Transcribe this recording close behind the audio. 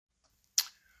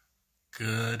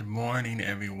Good morning,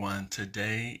 everyone.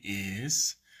 Today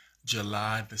is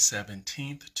July the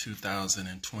 17th,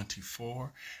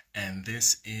 2024, and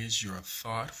this is your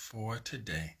thought for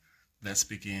today. Let's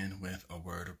begin with a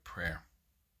word of prayer.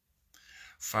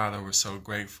 Father, we're so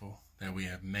grateful that we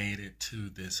have made it to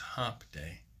this hump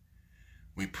day.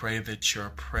 We pray that your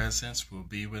presence will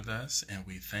be with us, and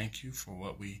we thank you for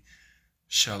what we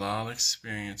shall all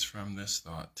experience from this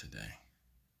thought today.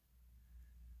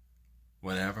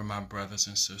 Whatever my brothers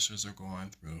and sisters are going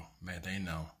through, may they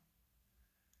know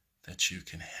that you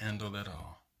can handle it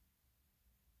all.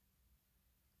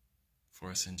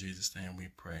 For us in Jesus' name we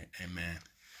pray. Amen.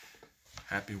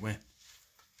 Happy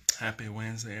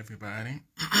Wednesday, everybody.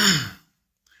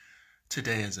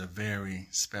 Today is a very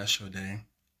special day.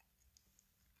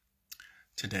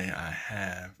 Today I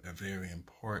have a very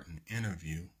important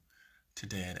interview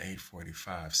today at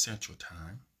 8:45 Central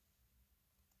Time.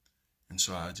 And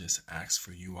so I just ask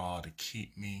for you all to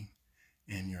keep me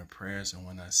in your prayers. And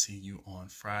when I see you on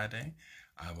Friday,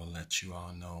 I will let you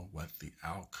all know what the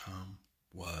outcome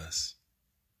was.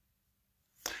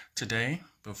 Today,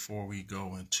 before we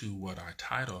go into what our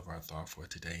title of our thought for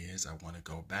today is, I want to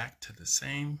go back to the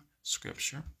same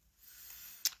scripture.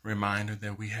 Reminder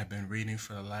that we have been reading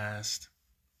for the last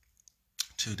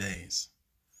 2 days.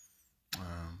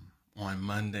 On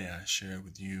Monday, I shared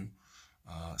with you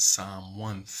Psalm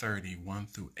 130,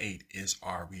 1-8 is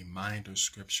our reminder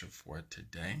scripture for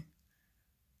today.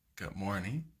 Good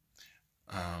morning.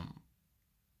 And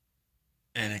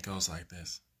it goes like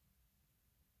this.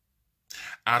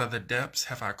 Out of the depths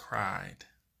have I cried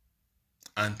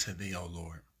unto thee, O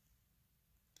Lord.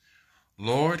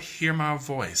 Lord, hear my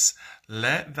voice.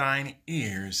 Let thine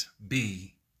ears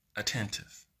be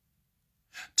attentive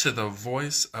to the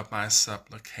voice of my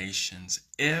supplications.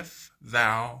 If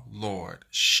thou, Lord,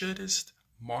 shouldest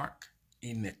mark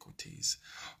iniquities,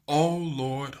 O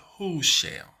Lord, who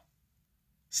shall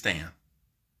stand?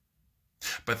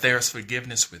 But there is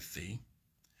forgiveness with thee,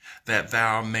 that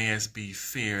thou mayest be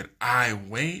feared. I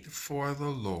wait for the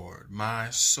Lord, my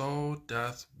soul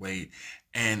doth wait,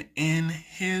 and in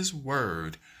his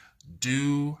word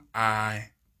do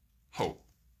I hope.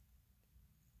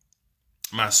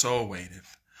 My soul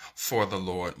waiteth for the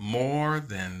Lord more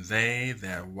than they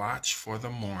that watch for the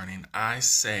morning. I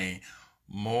say,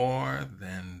 more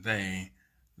than they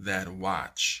that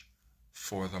watch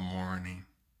for the morning.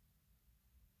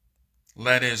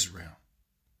 Let Israel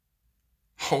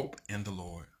hope in the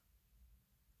Lord.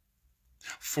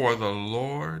 For with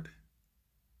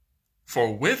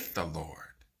the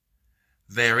Lord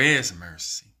there is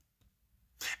mercy,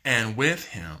 and with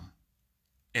him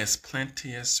is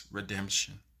plenteous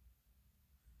redemption.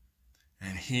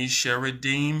 And he shall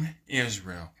redeem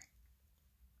Israel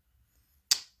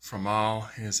from all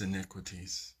his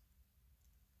iniquities.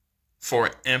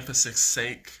 For emphasis'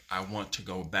 sake, I want to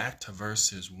go back to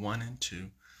verses 1 and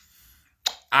 2.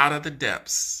 Out of the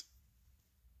depths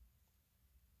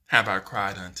have I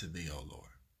cried unto thee, O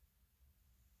Lord.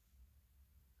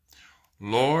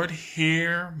 Lord,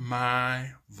 hear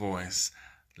my voice.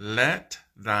 Let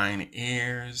thine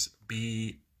ears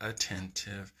be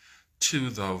attentive to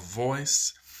the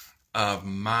voice of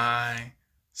my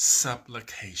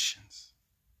supplications.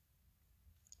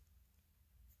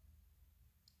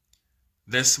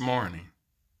 This morning,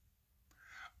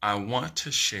 I want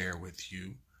to share with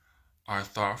you our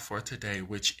thought for today,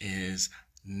 which is,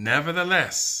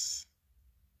 nevertheless,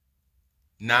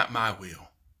 not my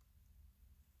will,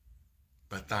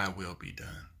 but thy will be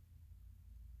done.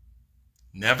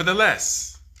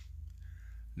 Nevertheless,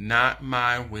 not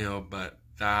my will, but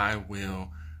thy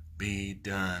will be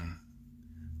done.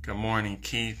 Good morning,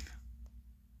 Keith.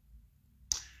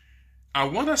 I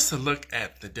want us to look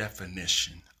at the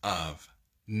definition of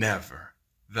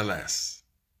nevertheless.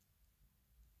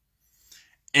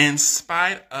 In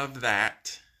spite of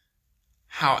that,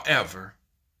 however,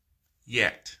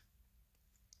 yet.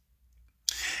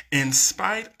 In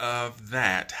spite of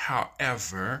that,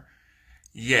 however,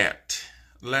 yet.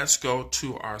 Let's go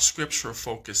to our scripture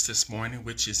focus this morning,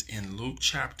 which is in Luke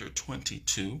chapter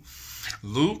 22.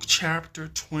 Luke chapter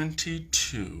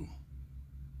 22.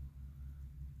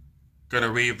 Going to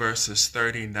read verses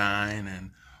 39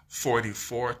 and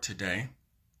 44 today.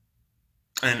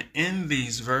 And in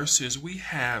these verses, we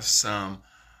have some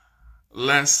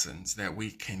lessons that we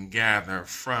can gather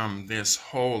from this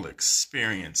whole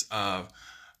experience of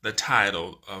the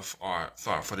title of our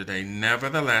thought for today.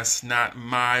 Nevertheless, not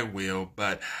my will,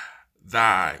 but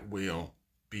thy will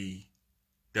be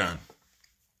done.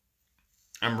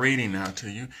 I'm reading now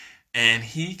to you. And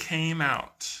he came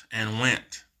out and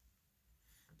went,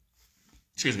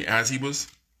 as he was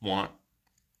wont,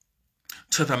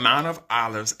 to the Mount of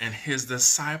Olives, and his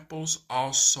disciples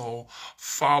also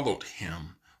followed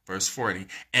him. Verse 40,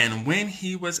 and when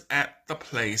he was at the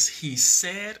place, he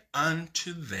said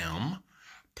unto them,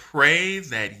 pray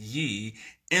that ye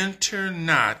enter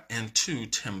not into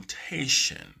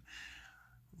temptation.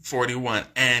 41,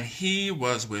 and he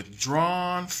was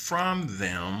withdrawn from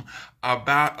them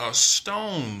about a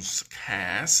stone's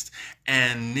cast,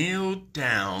 and kneeled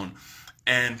down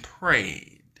and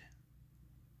prayed,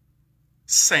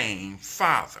 saying,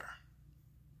 Father,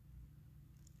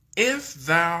 if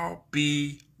thou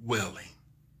be willing,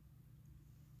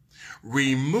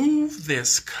 remove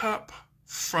this cup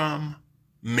from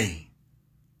me.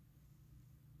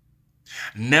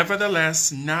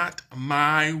 Nevertheless, not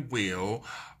my will,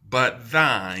 but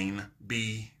thine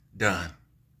be done.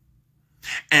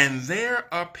 And there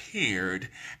appeared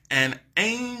an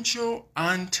angel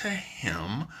unto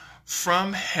him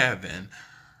from heaven,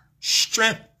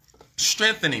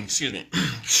 strengthening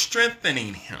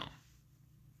him.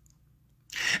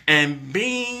 And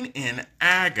being in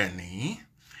agony,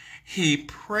 he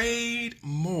prayed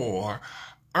more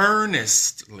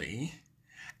earnestly,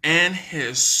 and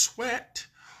his sweat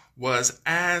was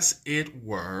as it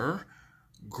were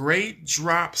great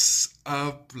drops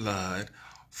of blood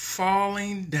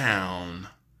falling down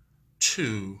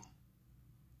to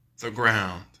the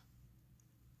ground.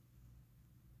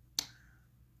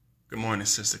 Good morning,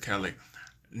 Sister Kelly.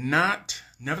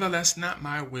 Nevertheless, not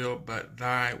my will, but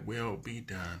thy will be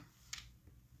done.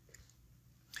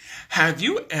 Have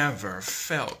you ever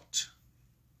felt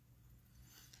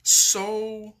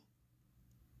so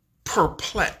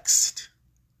perplexed,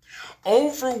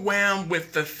 overwhelmed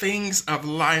with the things of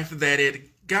life that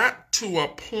it got to a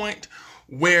point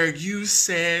where you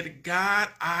said, God,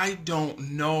 I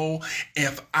don't know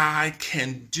if I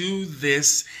can do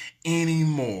this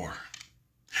anymore?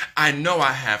 I know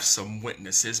I have some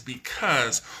witnesses,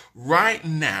 because right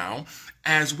now,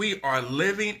 as we are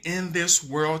living in this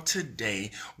world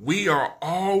today, we are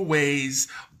always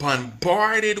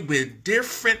bombarded with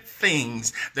different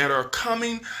things that are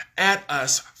coming at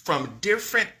us from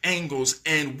different angles,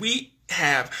 and we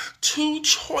have two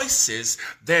choices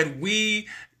that we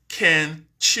can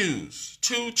choose.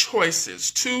 Two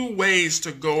choices, two ways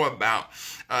to go about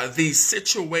these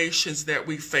situations that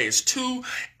we face. Two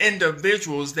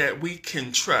individuals that we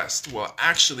can trust. Well,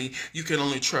 actually, you can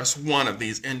only trust one of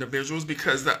these individuals,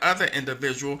 because the other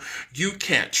individual you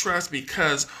can't trust,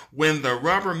 because when the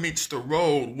rubber meets the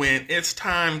road, when it's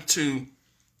time to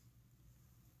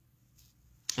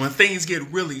when things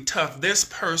get really tough, this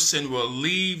person will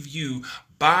leave you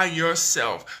by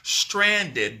yourself,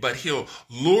 stranded, but he'll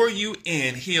lure you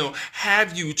in. He'll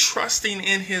have you trusting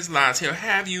in his lies. He'll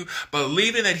have you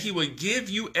believing that he will give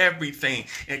you everything.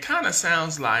 It kind of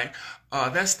sounds like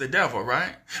that's the devil,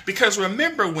 right? Because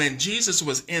remember when Jesus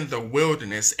was in the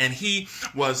wilderness and he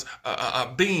was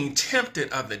being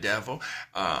tempted of the devil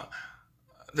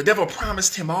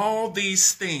promised him all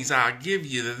these things. I'll give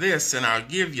you this, and I'll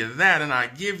give you that, and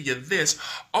I'll give you this.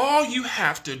 All you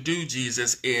have to do,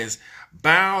 Jesus, is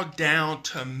bow down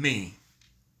to me.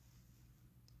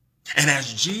 And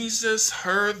as Jesus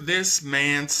heard this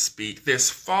man speak, this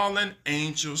fallen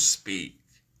angel speak,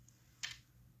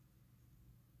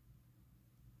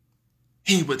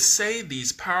 he would say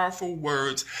these powerful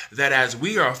words that as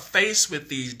we are faced with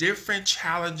these different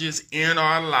challenges in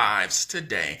our lives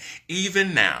today,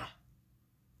 even now,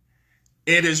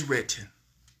 it is written,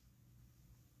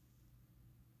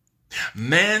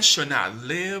 man shall not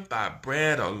live by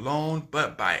bread alone,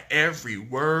 but by every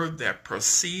word that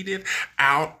proceeded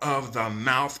out of the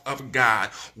mouth of God.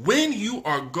 When you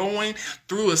are going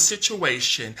through a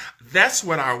situation, that's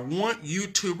what I want you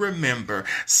to remember.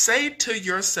 Say to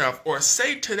yourself, or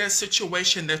say to that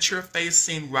situation that you're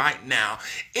facing right now,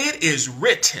 it is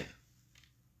written.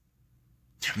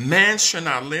 Man shall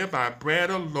not live by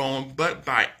bread alone, but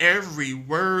by every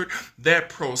word that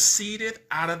proceeded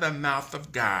out of the mouth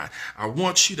of God. I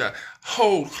want you to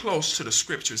hold close to the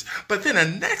scriptures. But then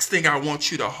the next thing I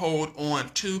want you to hold on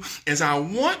to is I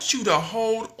want you to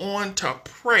hold on to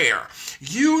prayer.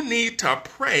 You need to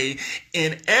pray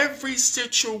in every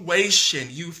situation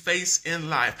you face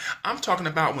in life. I'm talking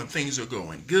about when things are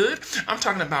going good. I'm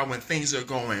talking about when things are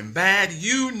going bad.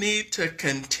 You need to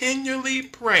continually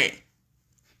pray.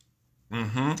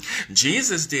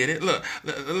 Jesus did it. Look,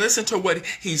 listen to what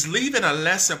he's leaving a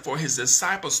lesson for his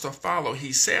disciples to follow.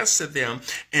 He says to them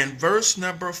in verse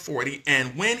number 40,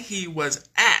 and when he was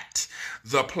at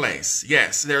the place,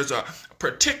 yes, there's a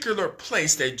particular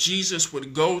place that Jesus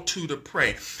would go to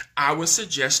pray. I would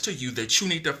suggest to you that you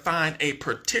need to find a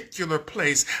particular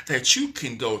place that you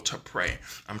can go to pray.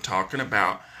 I'm talking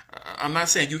about, I'm not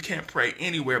saying you can't pray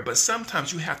anywhere, but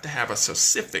sometimes you have to have a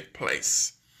specific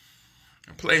place.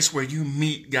 A place where you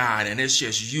meet God and it's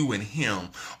just you and him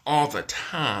all the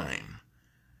time.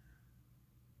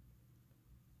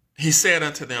 He said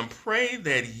unto them, pray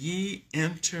that ye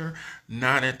enter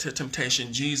not into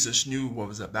temptation. Jesus knew what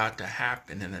was about to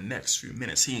happen in the next few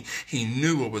minutes. He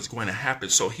knew what was going to happen.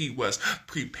 So he was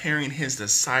preparing his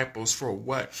disciples for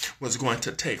what was going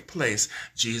to take place.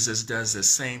 Jesus does the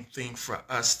same thing for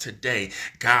us today.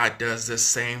 God does the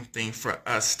same thing for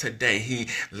us today. He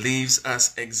leaves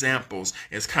us examples.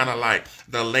 It's kind of like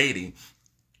the lady,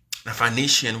 a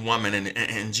Phoenician woman,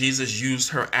 and Jesus used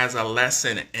her as a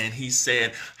lesson, and he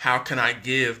said, how can I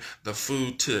give the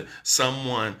food to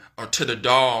someone or to the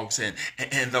dogs?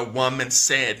 And the woman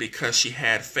said, because she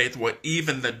had faith, well,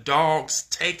 even the dogs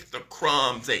take the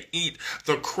crumbs, they eat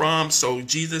the crumbs. So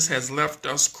Jesus has left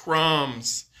us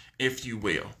crumbs, if you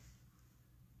will,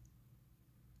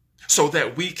 so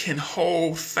that we can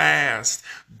hold fast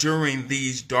during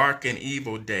these dark and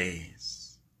evil days.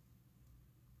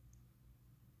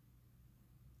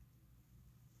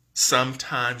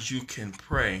 Sometimes you can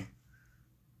pray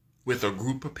with a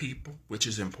group of people, which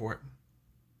is important,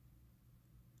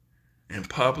 in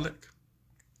public.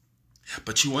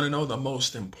 But you want to know the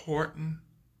most important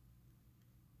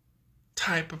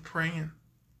type of praying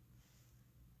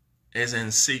is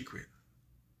in secret.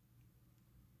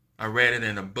 I read it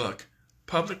in a book.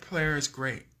 Public prayer is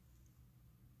great.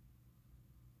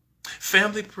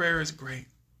 Family prayer is great.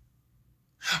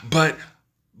 But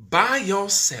by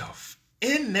yourself,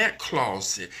 in that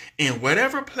closet, in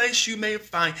whatever place you may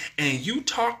find, and you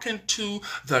talking to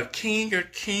the King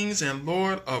of Kings and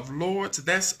Lord of Lords,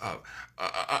 that's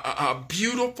a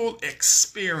beautiful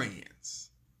experience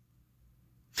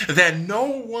that no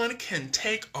one can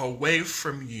take away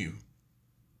from you.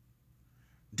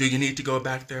 Do you need to go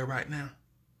back there right now?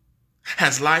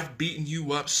 Has life beaten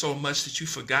you up so much that you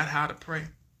forgot how to pray?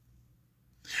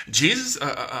 Jesus,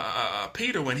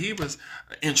 Peter, when he was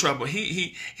in trouble,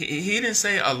 he didn't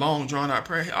say a long drawn out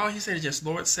prayer. All he said is just,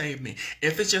 Lord, save me.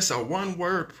 If it's just a one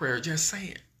word prayer, just say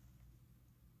it.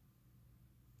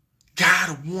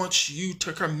 God wants you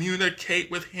to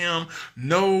communicate with him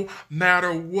no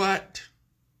matter what.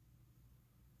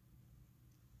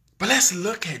 But let's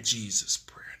look at Jesus'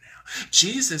 prayer now.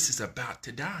 Jesus is about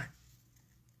to die.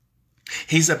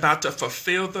 He's about to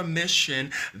fulfill the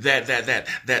mission that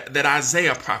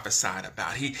Isaiah prophesied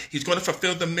about. He's going to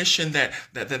fulfill the mission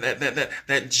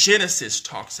that Genesis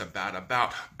talks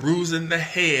about bruising the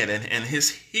head, and his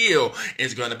heel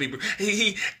is going to be.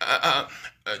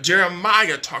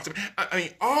 Jeremiah talks about. I mean,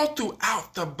 all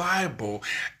throughout the Bible,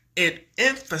 it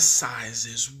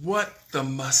emphasizes what the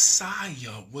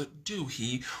Messiah would do.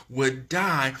 He would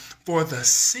die for the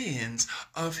sins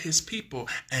of his people.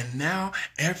 And now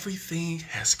everything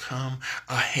has come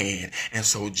ahead. And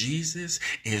so Jesus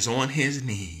is on his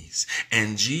knees.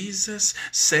 And Jesus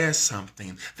says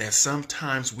something that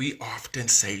sometimes we often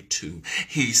say too.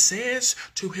 He says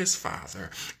to his Father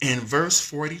in verse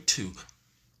 42,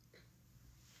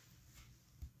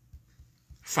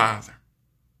 Father,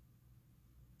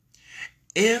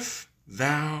 if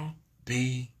thou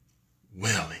be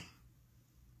willing,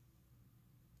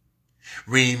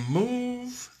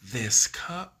 remove this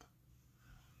cup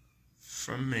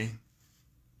from me.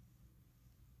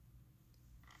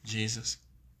 Jesus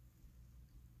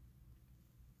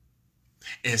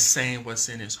is saying what's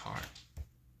in his heart.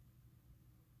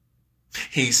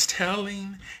 He's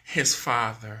telling his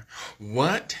Father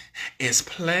what is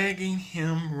plaguing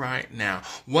him right now,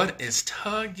 what is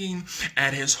tugging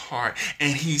at his heart.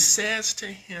 And he says to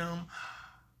him,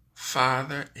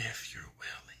 Father, if you're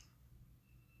willing,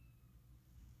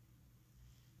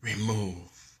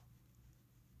 remove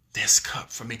this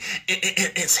cup from me.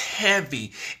 It's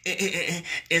heavy.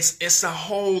 It's a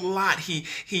whole lot.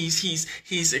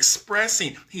 He's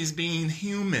expressing. He's being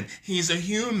human. He's a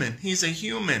human. He's a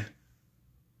human.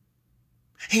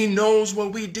 He knows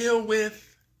what we deal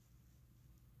with.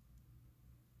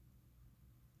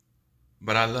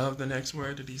 But I love the next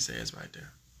word that he says right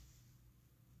there.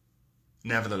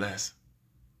 Nevertheless.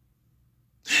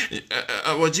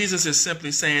 What Jesus is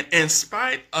simply saying, in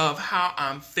spite of how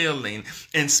I'm feeling,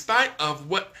 in spite of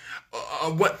what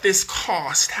this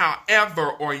cost, however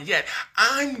or yet,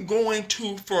 I'm going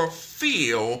to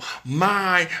fulfill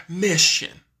my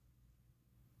mission.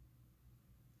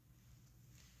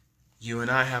 You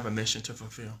and I have a mission to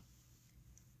fulfill.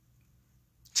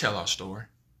 Tell our story.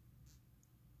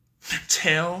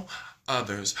 Tell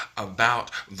others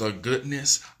about the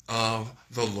goodness of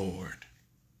the Lord.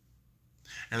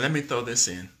 And let me throw this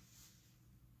in.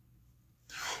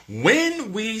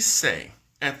 When we say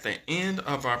at the end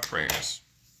of our prayers,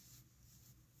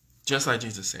 just like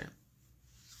Jesus said,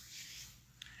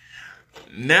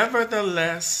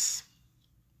 nevertheless,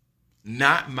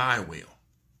 not my will,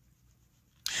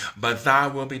 but thy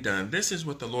will be done. This is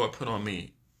what the Lord put on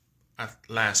me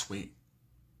last week.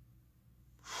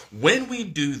 When we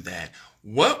do that,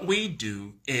 what we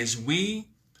do is we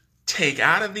take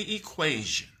out of the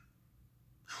equation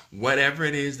whatever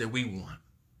it is that we want.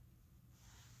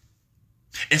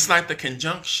 It's like the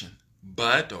conjunction,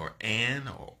 but or and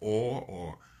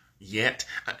or yet.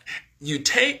 You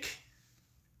take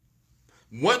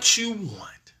what you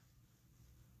want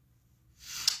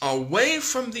away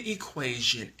from the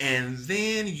equation, and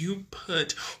then you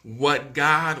put what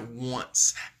God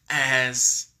wants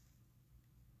as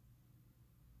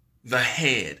the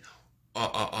head,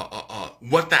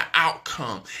 what the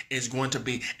outcome is going to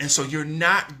be. And so you're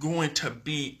not going to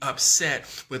be upset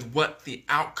with what the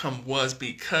outcome was,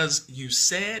 because you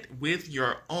said with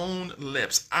your own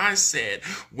lips, I said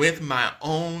with my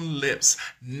own lips,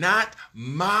 not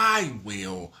my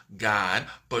will, God,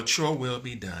 but your will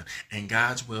be done. And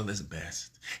God's will is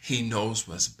best. He knows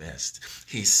what's best.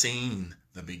 He's seen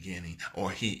the beginning,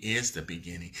 or he is the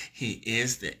beginning. He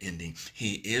is the ending.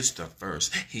 He is the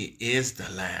first. He is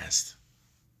the last.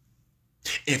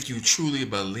 If you truly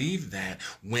believe that,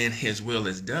 when his will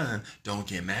is done, don't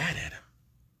get mad at him.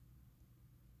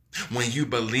 When you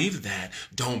believe that,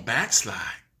 don't backslide,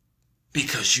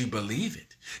 because you believe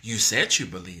it. You said you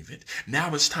believe it.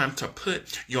 Now it's time to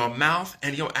put your mouth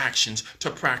and your actions to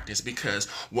practice, because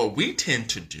what we tend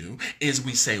to do is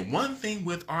we say one thing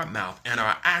with our mouth and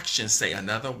our actions say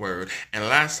another word. And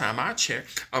last time I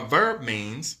checked, a verb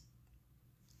means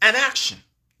an action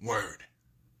word.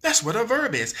 That's what a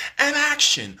verb is, an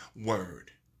action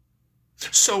word.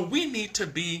 So we need to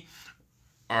be,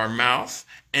 our mouth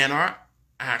and our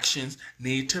actions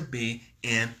need to be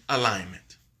in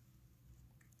alignment.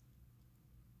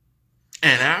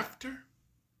 And after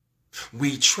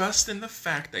we trust in the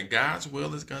fact that God's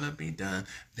will is going to be done,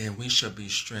 then we shall be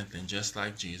strengthened, just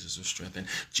like Jesus was strengthened.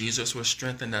 Jesus will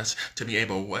strengthen us to be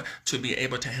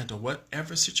able to handle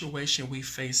whatever situation we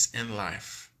face in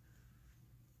life.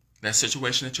 That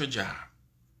situation at your job,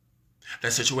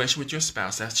 that situation with your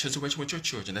spouse, that situation with your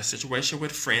children, that situation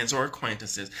with friends or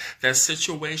acquaintances, that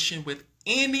situation with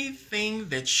anything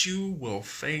that you will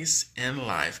face in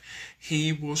life.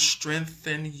 He will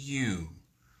strengthen you.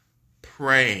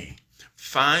 Pray.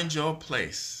 Find your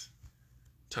place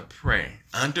to pray.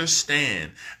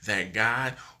 Understand that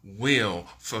God will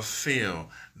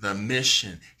fulfill the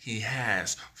mission he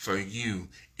has for you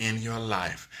in your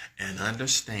life, and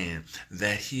understand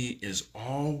that he is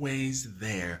always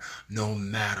there no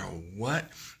matter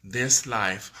what this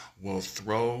life will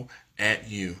throw at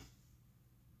you.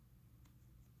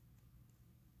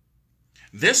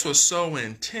 This was so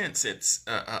intense, it's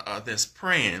this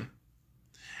praying.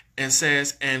 It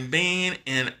says, and being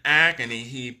in agony,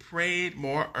 he prayed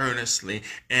more earnestly,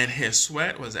 and his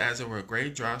sweat was as it were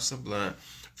great drops of blood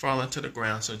falling to the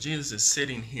ground. So Jesus is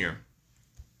sitting here,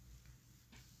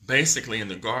 basically in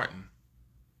the garden,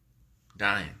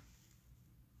 dying,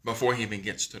 before he even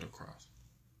gets to the cross.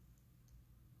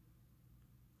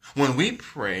 When we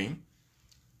pray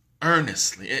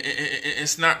earnestly,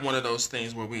 it's not one of those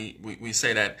things where we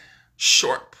say that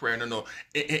short prayer. No.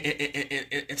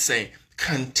 It's a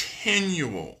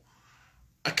continual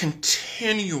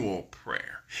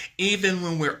prayer. Even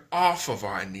when we're off of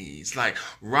our knees, like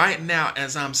right now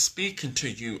as I'm speaking to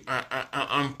you,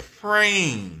 I'm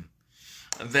praying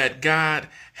that God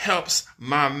helps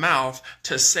my mouth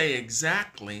to say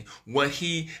exactly what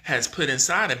he has put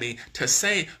inside of me to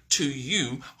say to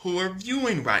you who are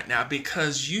viewing right now,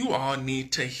 because you all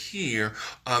need to hear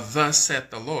a thus saith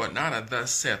the Lord, not a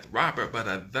thus saith Robert, but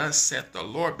a thus saith the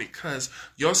Lord, because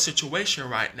your situation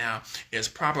right now is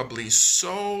probably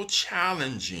so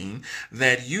challenging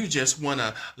that you just want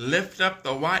to lift up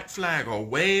the white flag, or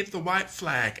wave the white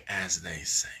flag, as they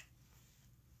say.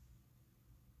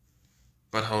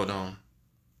 But hold on.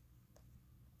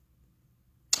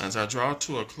 As I draw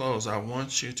to a close, I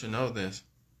want you to know this.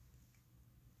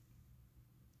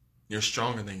 You're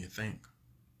stronger than you think.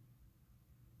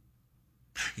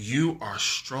 You are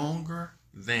stronger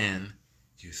than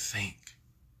you think.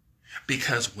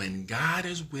 Because when God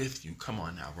is with you, come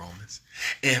on now, Romans,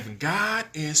 if God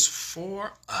is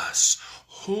for us,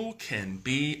 who can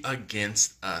be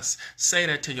against us? Say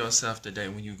that to yourself today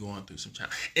when you're going through some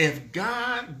challenge. If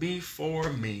God be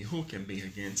for me, who can be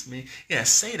against me? Yeah,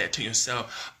 say that to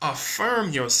yourself.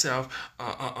 Affirm yourself.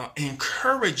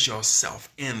 Encourage yourself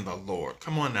in the Lord.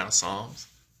 Come on now, Psalms.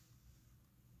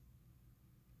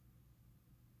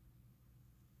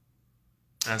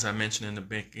 As I mentioned in the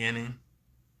beginning,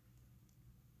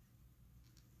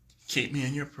 keep me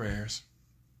in your prayers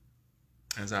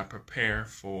as I prepare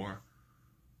for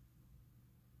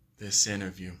this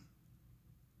interview.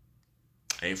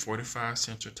 8:45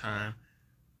 Central Time.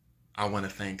 I want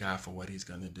to thank God for what he's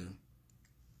going to do.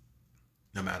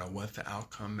 No matter what the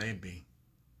outcome may be.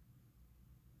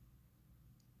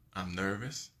 I'm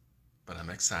nervous, but I'm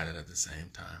excited at the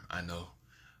same time. I know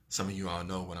some of you all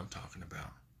know what I'm talking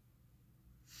about.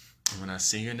 And when I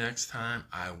see you next time,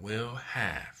 I will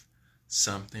have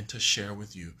something to share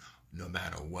with you, no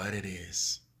matter what it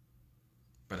is.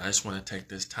 But I just want to take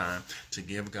this time to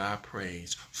give God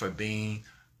praise for being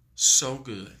so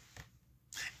good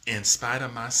in spite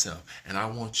of myself. And I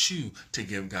want you to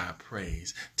give God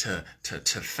praise, to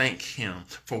thank him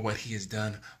for what he has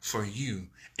done for you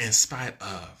in spite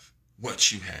of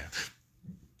what you have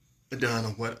done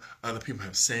or what other people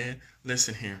have said.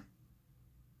 Listen here.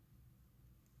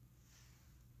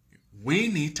 We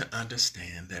need to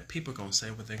understand that people are going to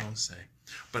say what they're going to say.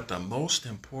 But the most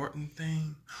important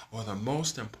thing, or the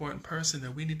most important person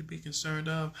that we need to be concerned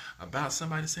of about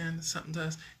somebody saying something to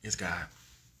us is God.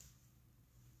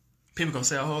 People are going to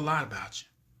say a whole lot about you.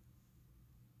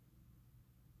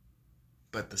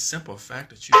 But the simple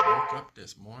fact that you woke up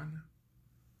this morning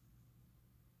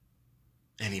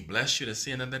and he blessed you to see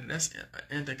another day, that's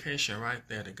an indication right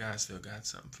there that God still got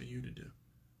something for you to do.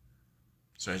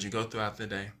 So as you go throughout the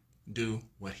day, do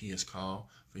what he has called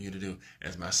for you to do.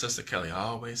 As my sister Kelly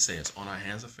always says, on our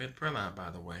Hands of Faith prayer line,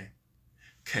 by the way,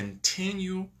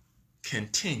 continue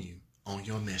on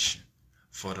your mission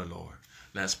for the Lord.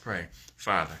 Let's pray.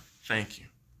 Father, thank you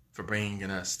for bringing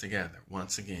us together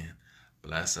once again.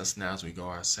 Bless us now as we go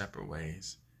our separate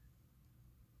ways.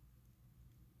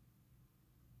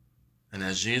 And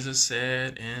as Jesus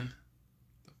said in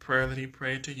the prayer that he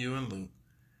prayed to you in Luke,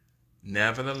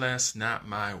 nevertheless, not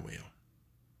my will,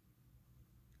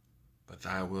 but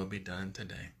thy will be done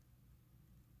today.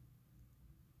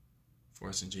 For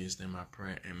us in Jesus' name I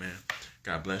pray. Amen.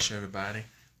 God bless you, everybody.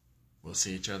 We'll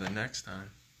see each other next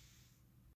time.